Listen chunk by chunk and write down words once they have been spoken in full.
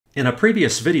In a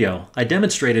previous video, I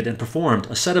demonstrated and performed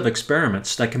a set of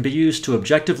experiments that can be used to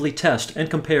objectively test and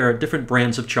compare different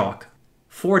brands of chalk.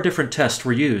 4 different tests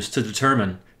were used to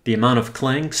determine the amount of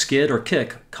cling, skid, or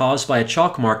kick caused by a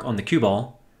chalk mark on the cue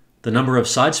ball, the number of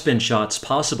sidespin shots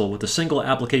possible with a single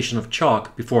application of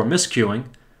chalk before miscuing,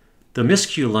 the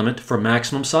miscue limit for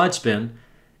maximum sidespin,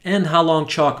 and how long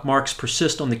chalk marks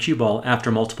persist on the cue ball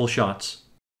after multiple shots.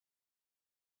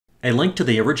 A link to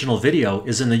the original video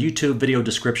is in the YouTube video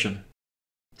description.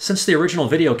 Since the original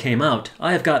video came out,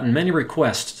 I have gotten many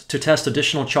requests to test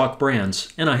additional chalk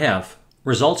brands, and I have.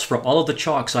 Results for all of the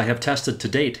chalks I have tested to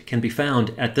date can be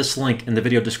found at this link in the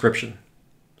video description.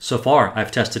 So far,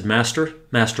 I've tested Master,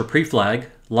 Master Pre-Flag,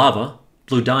 Lava,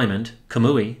 Blue Diamond,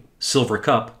 Kamui, Silver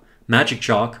Cup, Magic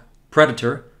Chalk,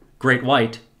 Predator, Great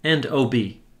White, and OB.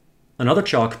 Another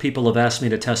chalk people have asked me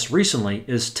to test recently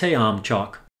is Taom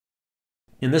chalk.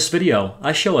 In this video,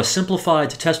 I show a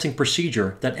simplified testing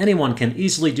procedure that anyone can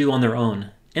easily do on their own,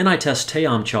 and I test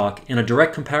Taom chalk in a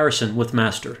direct comparison with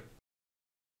Master.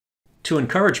 To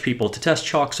encourage people to test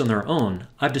chalks on their own,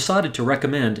 I've decided to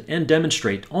recommend and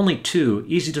demonstrate only 2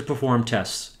 easy-to-perform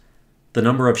tests: the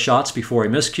number of shots before a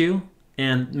miscue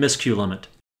and miscue limit.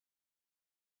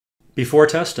 Before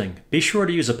testing, be sure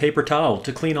to use a paper towel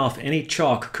to clean off any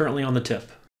chalk currently on the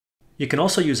tip. You can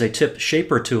also use a tip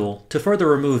shaper tool to further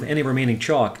remove any remaining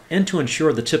chalk and to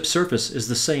ensure the tip surface is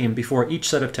the same before each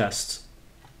set of tests.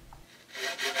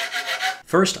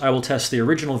 First, I will test the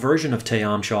original version of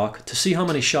Taom chalk to see how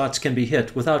many shots can be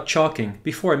hit without chalking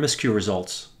before a miscue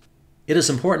results. It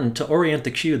is important to orient the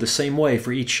cue the same way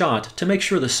for each shot to make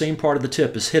sure the same part of the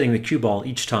tip is hitting the cue ball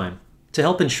each time. To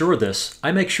help ensure this,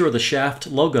 I make sure the shaft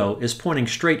logo is pointing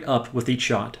straight up with each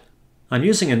shot. I'm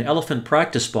using an elephant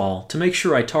practice ball to make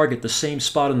sure I target the same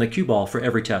spot on the cue ball for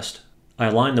every test. I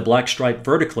align the black stripe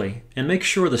vertically and make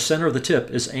sure the center of the tip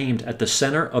is aimed at the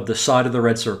center of the side of the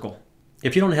red circle.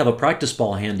 If you don't have a practice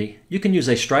ball handy, you can use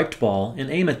a striped ball and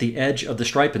aim at the edge of the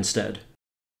stripe instead.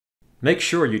 Make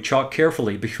sure you chalk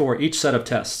carefully before each set of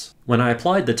tests. When I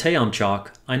applied the Taom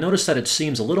chalk, I noticed that it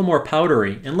seems a little more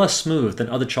powdery and less smooth than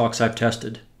other chalks I've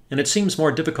tested, and it seems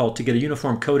more difficult to get a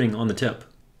uniform coating on the tip.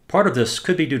 Part of this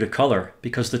could be due to color,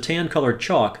 because the tan-colored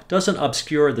chalk doesn't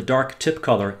obscure the dark tip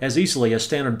color as easily as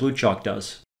standard blue chalk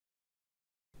does.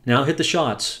 Now hit the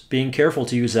shots, being careful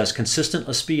to use as consistent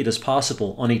a speed as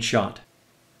possible on each shot.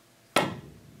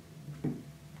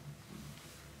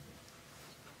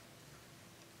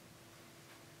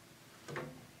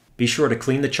 Be sure to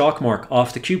clean the chalk mark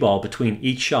off the cue ball between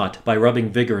each shot by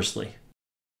rubbing vigorously.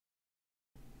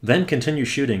 Then continue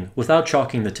shooting without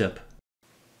chalking the tip.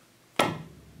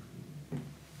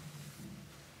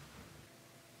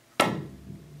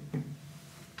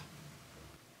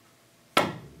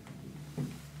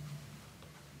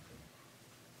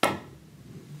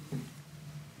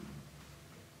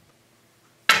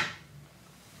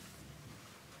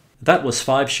 That was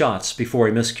 5 shots before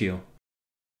a miscue.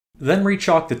 Then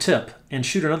re-chalk the tip and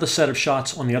shoot another set of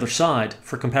shots on the other side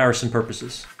for comparison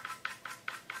purposes.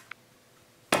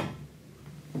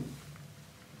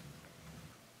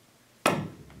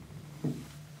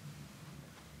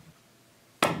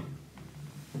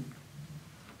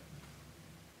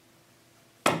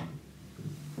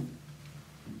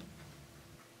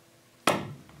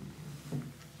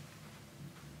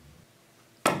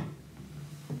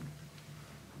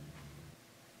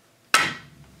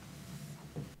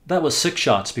 That was 6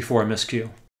 shots before a miscue.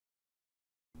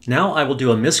 Now I will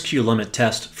do a miscue limit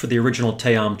test for the original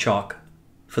Taom chalk.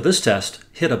 For this test,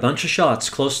 hit a bunch of shots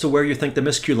close to where you think the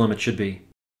miscue limit should be.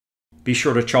 Be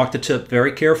sure to chalk the tip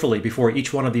very carefully before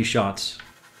each one of these shots.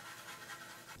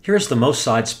 Here's the most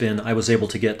side spin I was able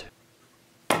to get.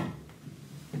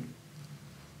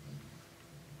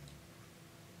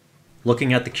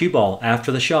 Looking at the cue ball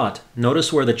after the shot,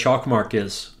 notice where the chalk mark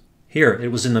is. Here,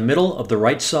 it was in the middle of the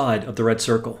right side of the red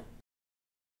circle.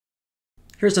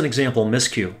 Here's an example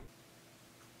miscue.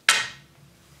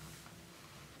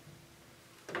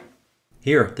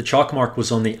 Here, the chalk mark was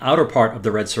on the outer part of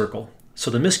the red circle, so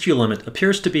the miscue limit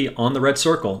appears to be on the red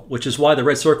circle, which is why the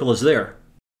red circle is there.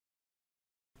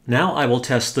 Now I will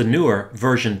test the newer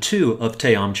version 2 of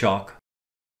Taom chalk.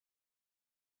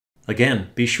 Again,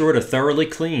 be sure to thoroughly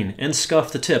clean and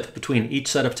scuff the tip between each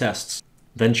set of tests.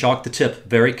 Then chalk the tip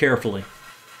very carefully.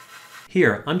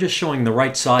 Here, I'm just showing the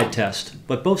right side test,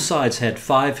 but both sides had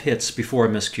 5 hits before a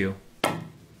miscue.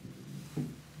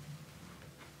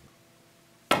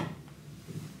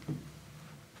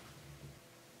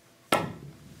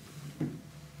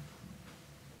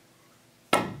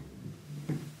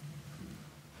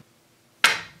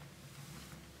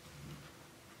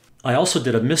 I also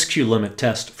did a miscue limit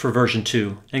test for version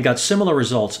 2 and got similar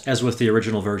results as with the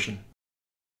original version.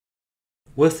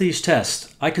 With these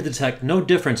tests, I could detect no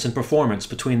difference in performance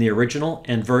between the original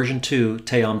and version 2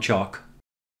 Taom chalk.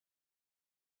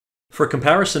 For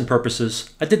comparison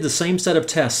purposes, I did the same set of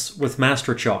tests with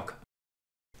master chalk.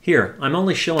 Here, I'm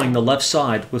only showing the left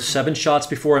side with 7 shots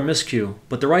before a miscue,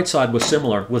 but the right side was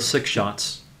similar with 6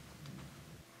 shots.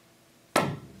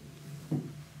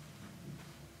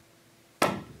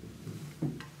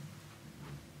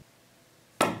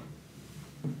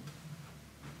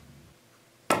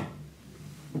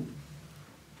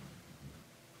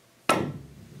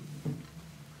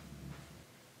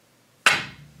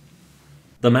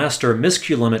 The master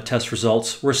miscue limit test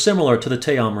results were similar to the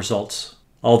Taom results,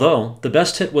 although the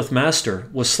best hit with master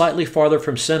was slightly farther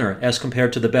from center as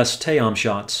compared to the best Taom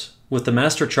shots, with the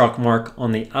master chalk mark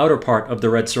on the outer part of the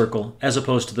red circle as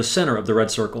opposed to the center of the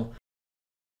red circle.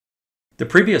 The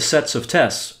previous sets of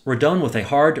tests were done with a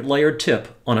hard layered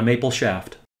tip on a maple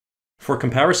shaft. For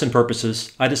comparison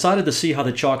purposes, I decided to see how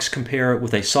the chalks compare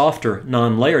with a softer,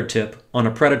 non-layered tip on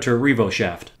a Predator Revo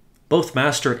shaft. Both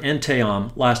master and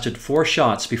Taom lasted 4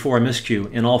 shots before a miscue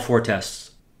in all 4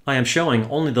 tests. I am showing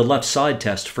only the left side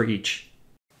test for each.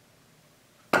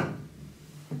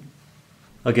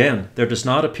 Again, there does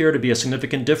not appear to be a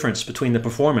significant difference between the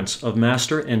performance of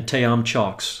master and Taom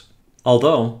chalks.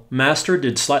 Although, master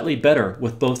did slightly better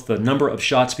with both the number of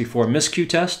shots before miscue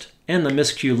test and the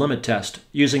miscue limit test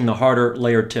using the harder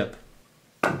layered tip.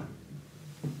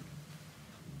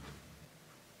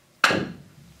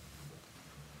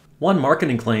 One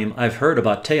marketing claim I've heard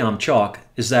about Taom chalk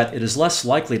is that it is less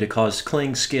likely to cause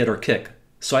cling, skid, or kick,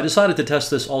 so I decided to test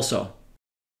this also.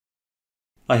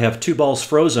 I have 2 balls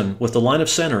frozen with the line of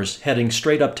centers heading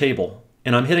straight up table,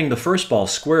 and I'm hitting the first ball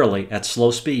squarely at slow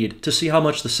speed to see how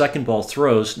much the second ball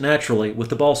throws naturally with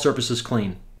the ball surfaces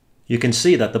clean. You can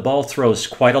see that the ball throws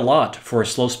quite a lot for a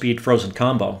slow speed frozen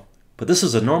combo, but this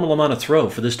is a normal amount of throw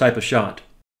for this type of shot.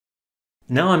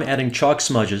 Now I'm adding chalk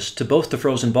smudges to both the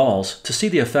frozen balls to see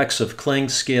the effects of cling,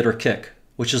 skid, or kick,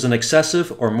 which is an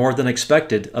excessive or more than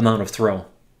expected amount of throw.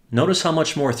 Notice how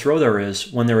much more throw there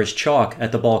is when there is chalk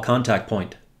at the ball contact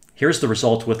point. Here's the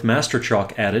result with master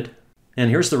chalk added, and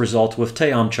here's the result with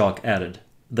Taom chalk added.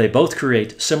 They both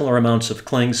create similar amounts of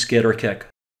cling, skid, or kick.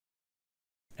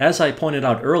 As I pointed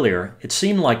out earlier, it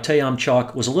seemed like Taom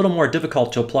chalk was a little more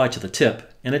difficult to apply to the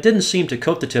tip, and it didn't seem to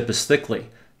coat the tip as thickly.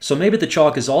 So maybe the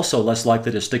chalk is also less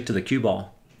likely to stick to the cue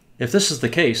ball. If this is the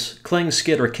case, cling,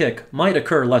 skid, or kick might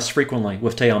occur less frequently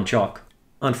with Taom chalk.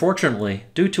 Unfortunately,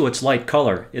 due to its light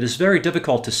color, it is very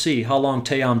difficult to see how long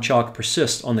Taom chalk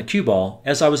persists on the cue ball,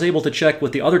 as I was able to check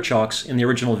with the other chalks in the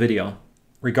original video.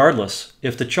 Regardless,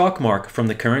 if the chalk mark from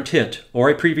the current hit or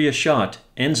a previous shot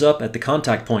ends up at the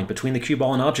contact point between the cue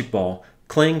ball and object ball,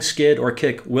 cling, skid, or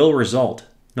kick will result,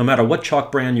 no matter what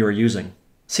chalk brand you are using.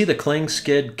 See the cling,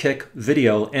 skid, kick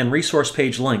video and resource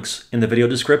page links in the video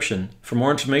description for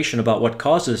more information about what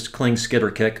causes cling, skid,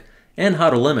 or kick and how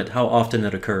to limit how often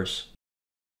it occurs.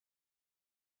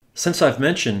 Since I've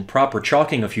mentioned proper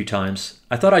chalking a few times,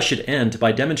 I thought I should end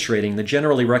by demonstrating the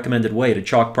generally recommended way to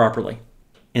chalk properly.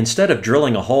 Instead of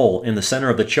drilling a hole in the center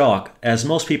of the chalk, as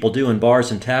most people do in bars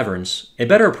and taverns, a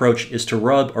better approach is to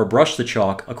rub or brush the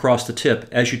chalk across the tip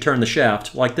as you turn the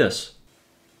shaft like this.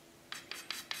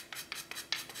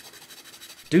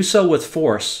 Do so with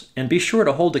force, and be sure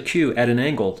to hold the cue at an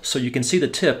angle so you can see the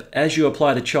tip as you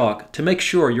apply the chalk to make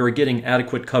sure you are getting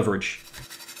adequate coverage.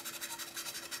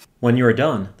 When you are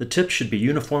done, the tip should be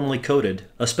uniformly coated,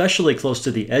 especially close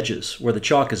to the edges where the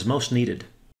chalk is most needed.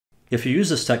 If you use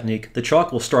this technique, the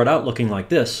chalk will start out looking like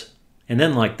this, and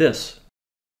then like this.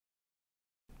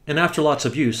 And after lots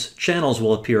of use, channels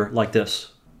will appear like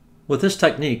this. With this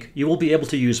technique, you will be able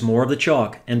to use more of the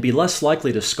chalk and be less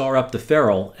likely to scar up the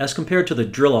ferrule as compared to the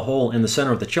drill a hole in the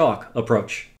center of the chalk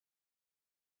approach.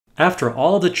 After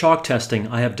all of the chalk testing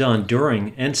I have done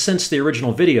during and since the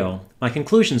original video, my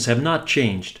conclusions have not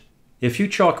changed. If you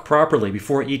chalk properly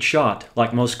before each shot,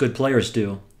 like most good players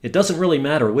do, it doesn't really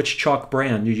matter which chalk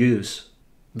brand you use.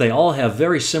 They all have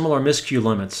very similar miscue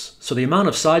limits, so the amount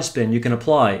of sidespin you can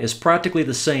apply is practically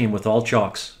the same with all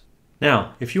chalks.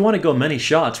 Now, if you want to go many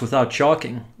shots without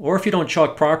chalking, or if you don't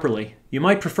chalk properly, you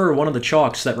might prefer one of the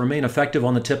chalks that remain effective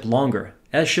on the tip longer,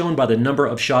 as shown by the number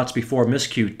of shots before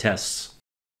miscue tests.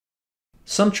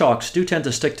 Some chalks do tend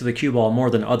to stick to the cue ball more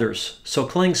than others, so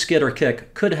cling, skid, or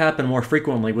kick could happen more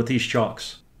frequently with these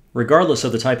chalks. Regardless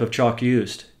of the type of chalk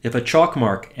used, if a chalk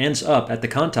mark ends up at the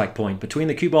contact point between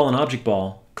the cue ball and object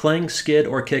ball, cling, skid,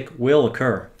 or kick will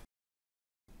occur.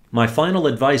 My final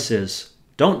advice is,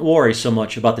 don't worry so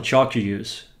much about the chalk you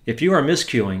use. If you are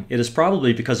miscuing, it is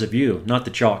probably because of you, not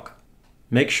the chalk.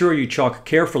 Make sure you chalk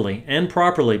carefully and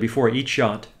properly before each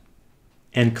shot.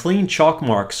 And clean chalk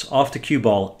marks off the cue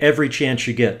ball every chance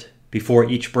you get, before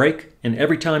each break and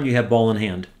every time you have ball in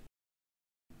hand.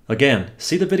 Again,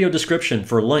 see the video description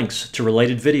for links to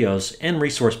related videos and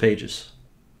resource pages.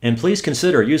 And please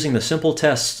consider using the simple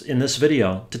tests in this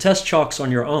video to test chalks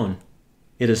on your own.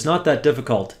 It is not that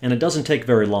difficult and it doesn't take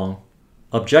very long.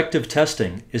 Objective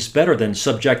testing is better than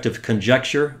subjective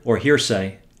conjecture or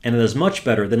hearsay, and it is much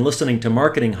better than listening to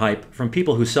marketing hype from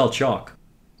people who sell chalk.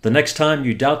 The next time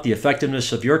you doubt the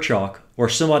effectiveness of your chalk, or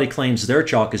somebody claims their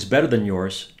chalk is better than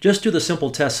yours, just do the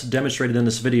simple tests demonstrated in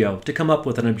this video to come up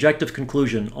with an objective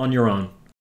conclusion on your own.